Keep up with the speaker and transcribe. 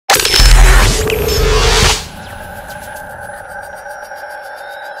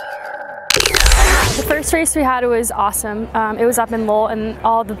First race we had was awesome. It was up in Lowell, and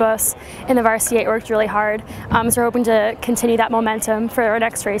all the bus in the varsity 8 worked really hard. So we're hoping to continue that momentum for our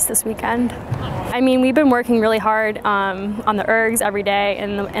next race this weekend. I mean, we've been working really hard on the ergs every day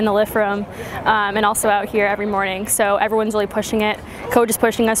in the lift room, and also out here every morning. So everyone's really pushing it. Coach is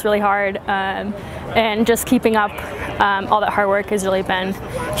pushing us really hard, and just keeping up all that hard work has really been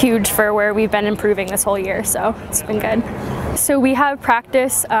huge for where we've been improving this whole year. So it's been good. So we have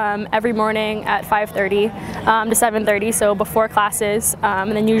practice every morning at 5:30 to 7:30, so before classes,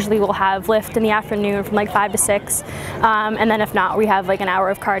 and then usually we'll have lift in the afternoon from like 5 to 6, and then if not, we have like an hour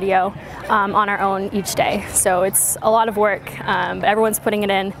of cardio on our own each day. So it's a lot of work, but everyone's putting it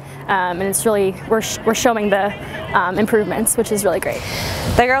in, and it's really, we're showing the improvements, which is really great.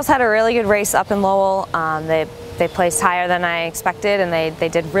 The girls had a really good race up in Lowell. They placed higher than I expected, and they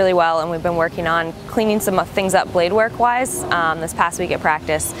did really well, and we've been working on cleaning some things up blade work wise this past week at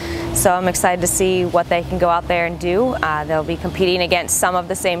practice. So I'm excited to see what they can go out there and do. They'll be competing against some of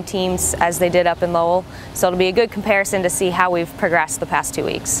the same teams as they did up in Lowell, so it'll be a good comparison to see how we've progressed the past 2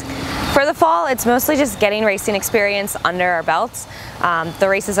 weeks. For the fall, it's mostly just getting racing experience under our belts. The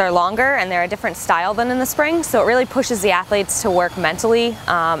races are longer and they're a different style than in the spring, so it really pushes the athletes to work mentally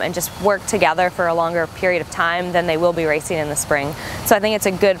and just work together for a longer period of time than they will be racing in the spring. So I think it's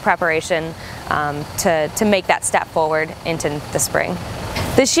a good preparation to make that step forward into the spring.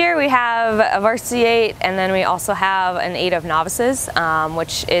 This year we have a varsity 8, and then we also have an 8 of novices,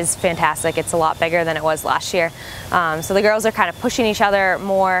 which is fantastic. It's a lot bigger than it was last year. So the girls are kind of pushing each other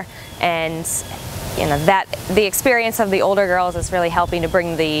more, and you know, that the experience of the older girls is really helping to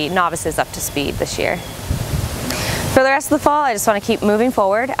bring the novices up to speed this year. For the rest of the fall, I just want to keep moving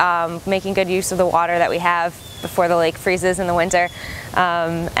forward, making good use of the water that we have before the lake freezes in the winter,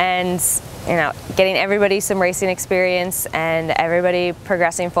 and you know, getting everybody some racing experience and everybody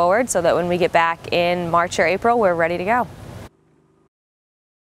progressing forward so that when we get back in March or April, we're ready to go.